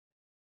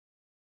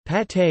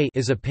Pâté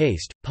is a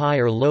paste, pie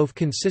or loaf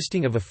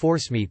consisting of a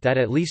forcemeat that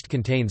at least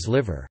contains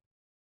liver.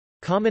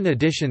 Common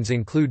additions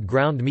include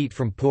ground meat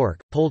from pork,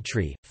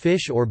 poultry,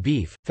 fish or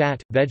beef,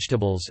 fat,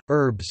 vegetables,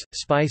 herbs,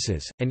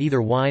 spices, and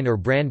either wine or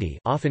brandy,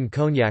 often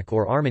cognac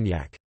or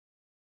armagnac.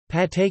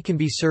 Pâté can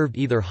be served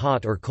either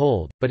hot or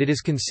cold, but it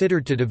is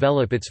considered to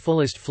develop its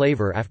fullest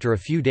flavor after a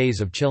few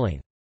days of chilling.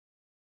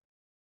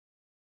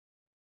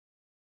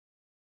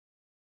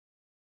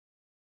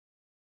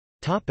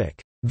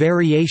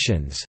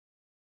 Variations.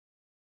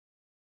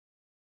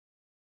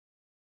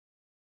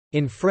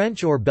 In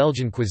French or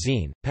Belgian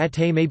cuisine,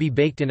 pâté may be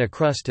baked in a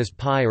crust as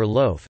pie or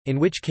loaf, in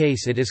which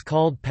case it is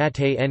called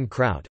pâté en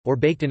croûte, or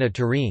baked in a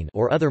terrine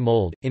or other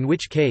mold, in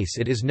which case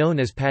it is known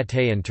as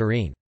pâté en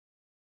terrine.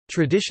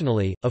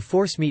 Traditionally, a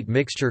forcemeat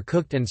mixture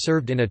cooked and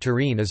served in a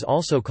terrine is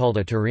also called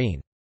a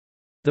terrine.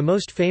 The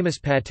most famous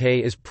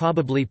pâté is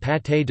probably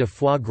pâté de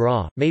foie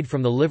gras, made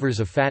from the livers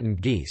of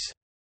fattened geese.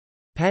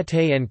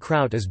 Pâté en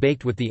croûte is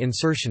baked with the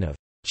insertion of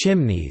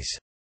chimneys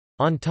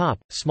on top,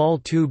 small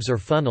tubes or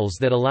funnels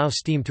that allow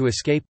steam to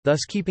escape,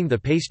 thus keeping the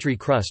pastry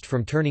crust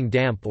from turning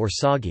damp or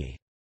soggy.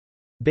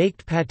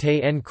 Baked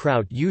pâté en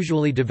croûte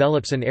usually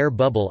develops an air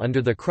bubble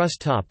under the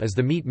crust top as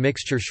the meat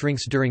mixture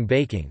shrinks during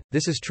baking.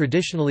 This is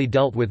traditionally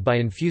dealt with by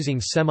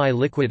infusing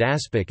semi-liquid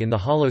aspic in the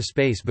hollow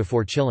space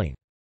before chilling.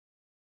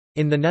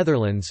 In the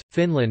Netherlands,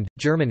 Finland,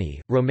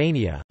 Germany,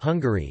 Romania,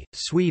 Hungary,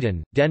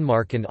 Sweden,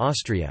 Denmark and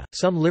Austria,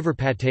 some liver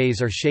pâtés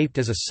are shaped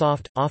as a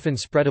soft, often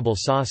spreadable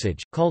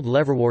sausage, called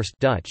leverworst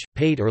Dutch,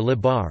 pate or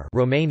libar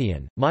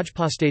Romanian,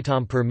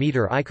 majpastetam per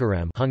meter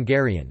ikarem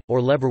Hungarian,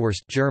 or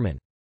leverwurst German.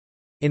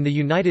 In the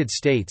United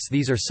States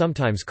these are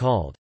sometimes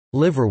called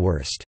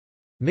liverwurst,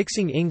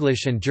 mixing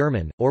English and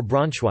German, or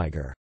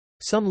Braunschweiger.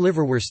 Some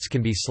liverwursts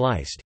can be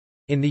sliced.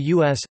 In the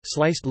U.S.,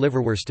 sliced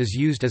liverwurst is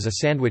used as a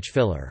sandwich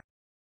filler.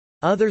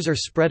 Others are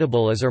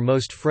spreadable as are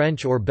most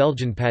French or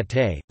Belgian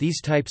pâté.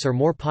 These types are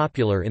more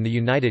popular in the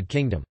United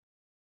Kingdom.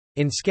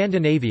 In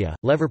Scandinavia,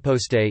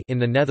 leverposte in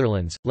the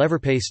Netherlands,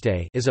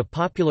 leverpaste is a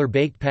popular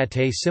baked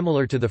pâté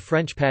similar to the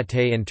French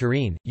pâté en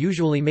terrine,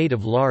 usually made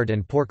of lard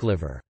and pork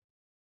liver.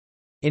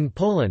 In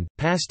Poland,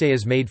 pastej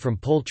is made from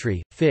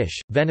poultry,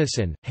 fish,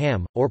 venison,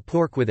 ham, or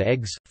pork with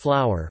eggs,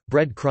 flour,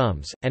 bread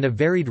crumbs, and a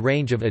varied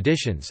range of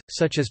additions,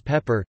 such as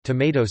pepper,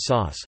 tomato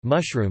sauce,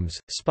 mushrooms,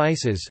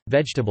 spices,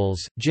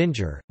 vegetables,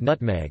 ginger,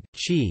 nutmeg,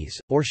 cheese,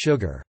 or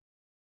sugar.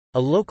 A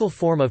local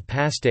form of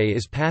pastej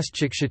is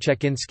pastczyk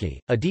szczeciński,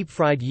 a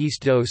deep-fried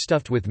yeast dough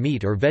stuffed with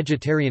meat or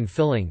vegetarian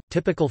filling,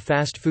 typical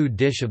fast food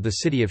dish of the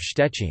city of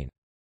Szczecin.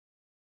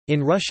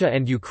 In Russia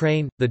and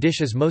Ukraine, the dish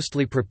is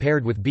mostly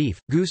prepared with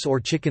beef, goose or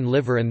chicken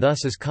liver and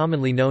thus is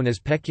commonly known as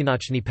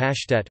pekinochny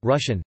pashtet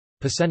Russian,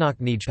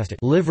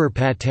 liver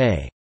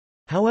pâté.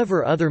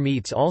 However, other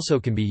meats also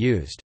can be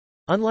used.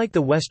 Unlike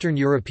the Western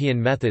European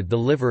method, the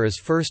liver is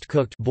first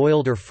cooked,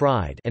 boiled or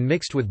fried, and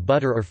mixed with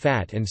butter or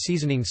fat and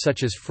seasonings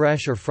such as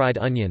fresh or fried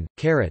onion,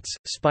 carrots,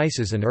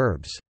 spices and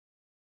herbs.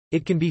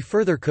 It can be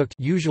further cooked,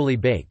 usually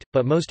baked,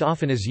 but most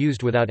often is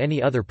used without any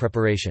other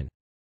preparation.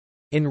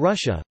 In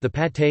Russia, the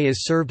pâté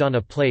is served on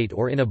a plate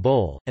or in a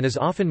bowl, and is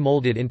often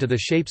molded into the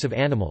shapes of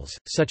animals,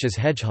 such as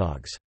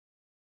hedgehogs.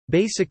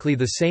 Basically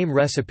the same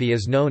recipe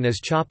is known as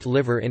chopped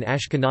liver in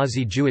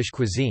Ashkenazi Jewish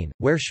cuisine,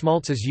 where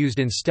schmaltz is used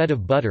instead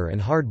of butter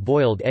and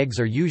hard-boiled eggs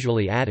are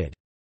usually added.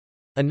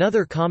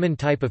 Another common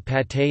type of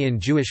pâté in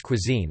Jewish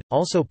cuisine,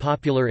 also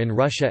popular in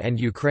Russia and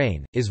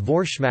Ukraine, is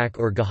vorshmak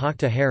or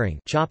gehakta herring,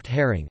 chopped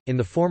herring. In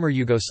the former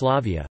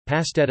Yugoslavia,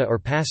 pasteta or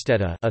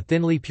pasteta, a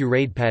thinly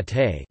pureed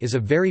pâté, is a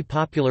very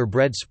popular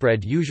bread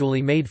spread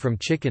usually made from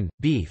chicken,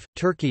 beef,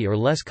 turkey or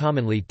less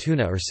commonly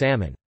tuna or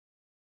salmon.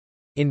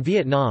 In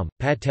Vietnam,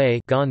 pâté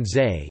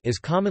is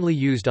commonly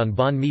used on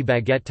banh mi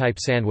baguette type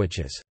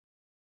sandwiches.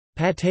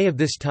 Pâté of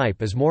this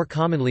type is more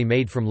commonly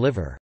made from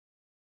liver.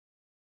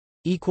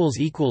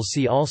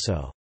 See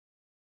also